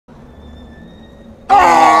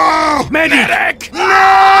Medic!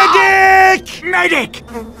 Medic! Medic!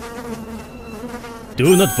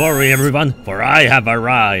 Do not worry everyone, for I have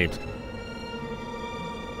arrived.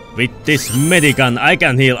 With this Medigun I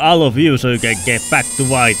can heal all of you so you can get back to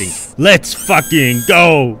fighting. Let's fucking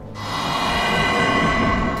go!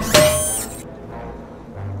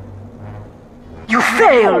 You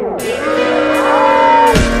failed!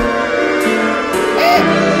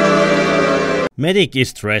 Medic is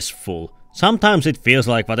stressful. Sometimes it feels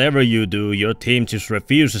like whatever you do, your team just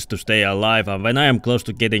refuses to stay alive, and when I am close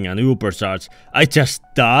to getting an uber charge, I just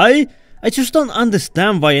die? I just don't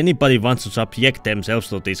understand why anybody wants to subject themselves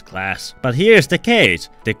to this class. But here's the case.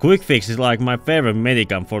 The quick fix is like my favorite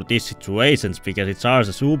Medigun for these situations because it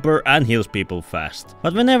charges uber and heals people fast.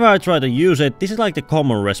 But whenever I try to use it, this is like the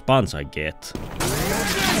common response I get.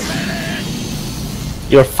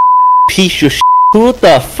 You're piece of Who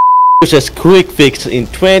the uses quick fix in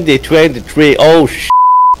 2023? Oh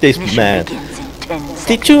this man.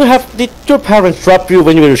 Did your parents drop you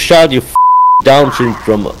when you were a child, you Down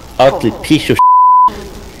syndrome ugly piece of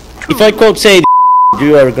If I could say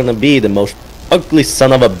you are gonna be the most ugly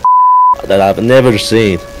son of a that I've never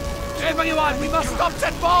seen. Everyone, we must stop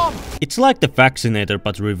that bomb! It's like the vaccinator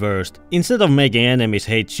but reversed. Instead of making enemies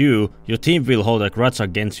hate you, your team will hold a grudge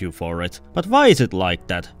against you for it. But why is it like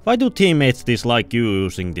that? Why do teammates dislike you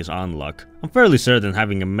using this unlock? I'm fairly certain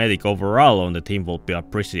having a medic overall on the team will be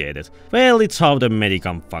appreciated. Well, it's how the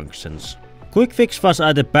Medigun functions. Quick fix was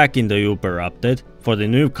added back in the Uber update. For the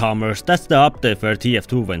newcomers, that's the update where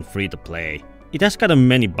TF2 went free to play. It has gotten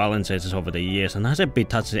many balance changes over the years and hasn't been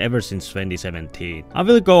touched ever since 2017. I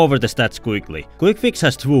will go over the stats quickly. Quick fix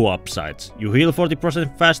has two upsides. You heal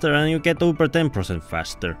 40% faster and you get Uber 10%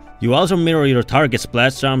 faster. You also mirror your target's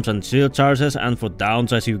splash jumps and shield charges, and for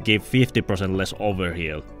downsides you give 50% less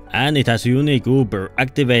overheal. And it has unique Uber,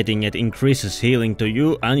 activating it increases healing to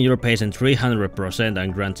you and your patient 300%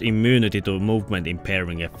 and grants immunity to movement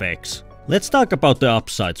impairing effects. Let's talk about the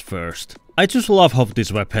upsides first. I just love how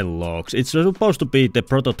this weapon looks. It's supposed to be the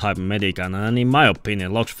prototype Medigun and in my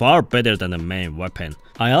opinion looks far better than the main weapon.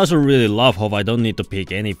 I also really love how I don't need to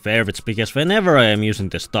pick any favorites because whenever I am using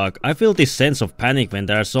the stock, I feel this sense of panic when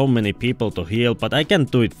there are so many people to heal, but I can't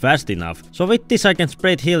do it fast enough. So with this I can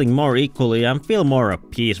spread healing more equally and feel more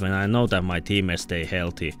at peace when I know that my teammates stay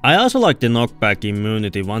healthy. I also like the knockback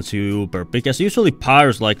immunity once you Uber, because usually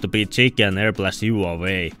pyros like to be cheeky and airblast you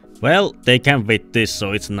away. Well, they can with this,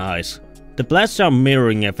 so it's nice. The blast jump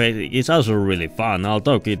mirroring effect is also really fun,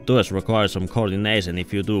 although it does require some coordination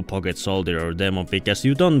if you do pocket soldier or demon because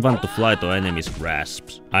you don't want to fly to enemies'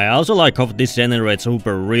 grasps. I also like how this generates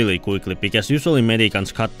Uber really quickly because usually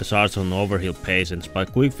Mediguns cut the charge on overheal patients,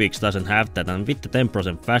 but quick fix doesn't have that, and with the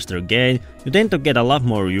 10% faster gain, you tend to get a lot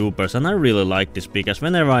more Ubers, and I really like this because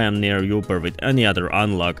whenever I am near Uber with any other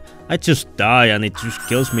unlock, I just die and it just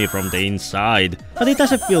kills me from the inside. But it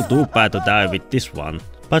doesn't feel too bad to die with this one.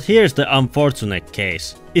 But here's the unfortunate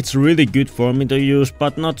case. It's really good for me to use,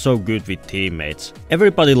 but not so good with teammates.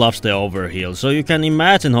 Everybody loves the overheal, so you can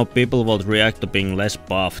imagine how people would react to being less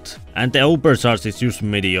buffed. And the overcharge is just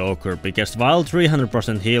mediocre, because while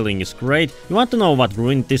 300% healing is great, you want to know what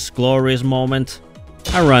ruined this glorious moment?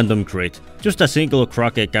 A random crit. Just a single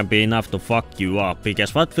crocket can be enough to fuck you up,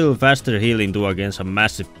 because what will faster healing do against a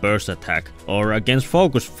massive burst attack, or against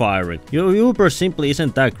focus firing? Your Uber simply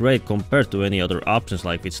isn't that great compared to any other options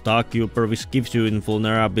like with stock Uber, which gives you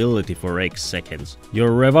invulnerability for X seconds.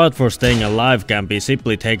 Your reward for staying alive can be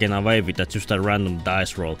simply taken away with just a random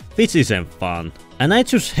dice roll, which isn't fun. And I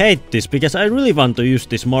just hate this because I really want to use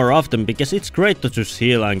this more often because it's great to just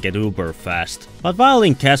heal and get Uber fast. But while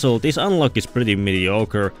in casual this unlock is pretty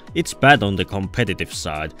mediocre, it's bad on the competitive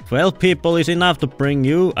side. 12 people is enough to bring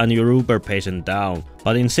you and your Uber patient down.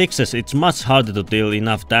 But in 6s it's much harder to deal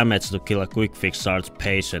enough damage to kill a quick fix charge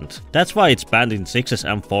patient. That's why it's banned in 6s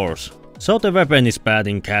and 4s. So the weapon is bad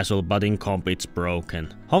in casual, but in comp it's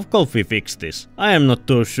broken. How could we fix this? I am not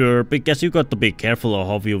too sure, because you got to be careful of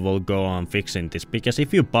how you will go on fixing this, because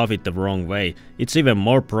if you buff it the wrong way, it's even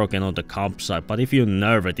more broken on the comp side, but if you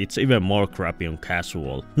nerf it, it's even more crappy on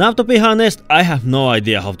casual. Now to be honest, I have no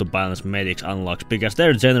idea how to balance medics unlocks, because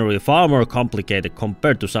they're generally far more complicated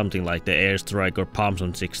compared to something like the Airstrike or Palms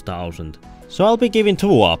on 6000. So I'll be giving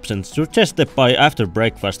two options, suggested by After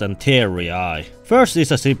Breakfast and Thierry I. First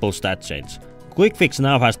is a simple stat change. Quick fix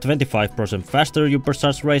now has 25% faster Uber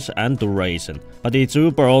charge rates and duration, but its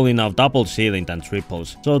Uber only now doubles healing than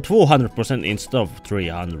triples, so 200% instead of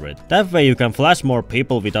 300. That way you can flash more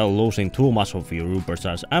people without losing too much of your Uber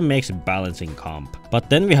charge and makes it balancing comp. But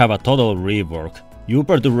then we have a total rework.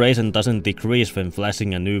 Uber duration doesn't decrease when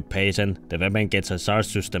flashing a new patient, the weapon gets a charge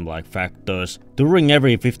system like factors. During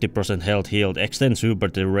every 50% health healed extends Uber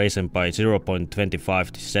duration by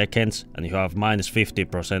 0.25 seconds, and you have minus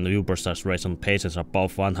 50% Uber charge rate on patients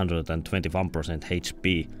above 121%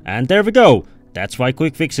 HP. And there we go! That's why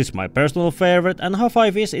Quick Fix is my personal favorite, and how I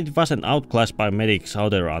wish it wasn't outclassed by Medic's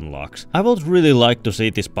other unlocks. I would really like to see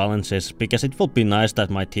these balances, because it would be nice that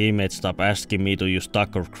my teammates stop asking me to use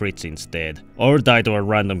stack or crits instead, or die to a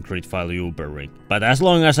random crit while Ubering. But as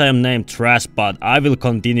long as I am named Trashbot, I will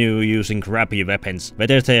continue using crappy weapons,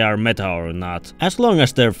 whether they are meta or not, as long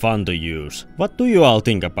as they're fun to use. What do you all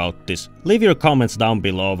think about this? Leave your comments down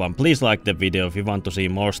below, and please like the video if you want to see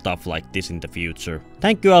more stuff like this in the future.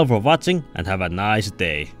 Thank you all for watching, and have a nice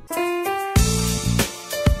day.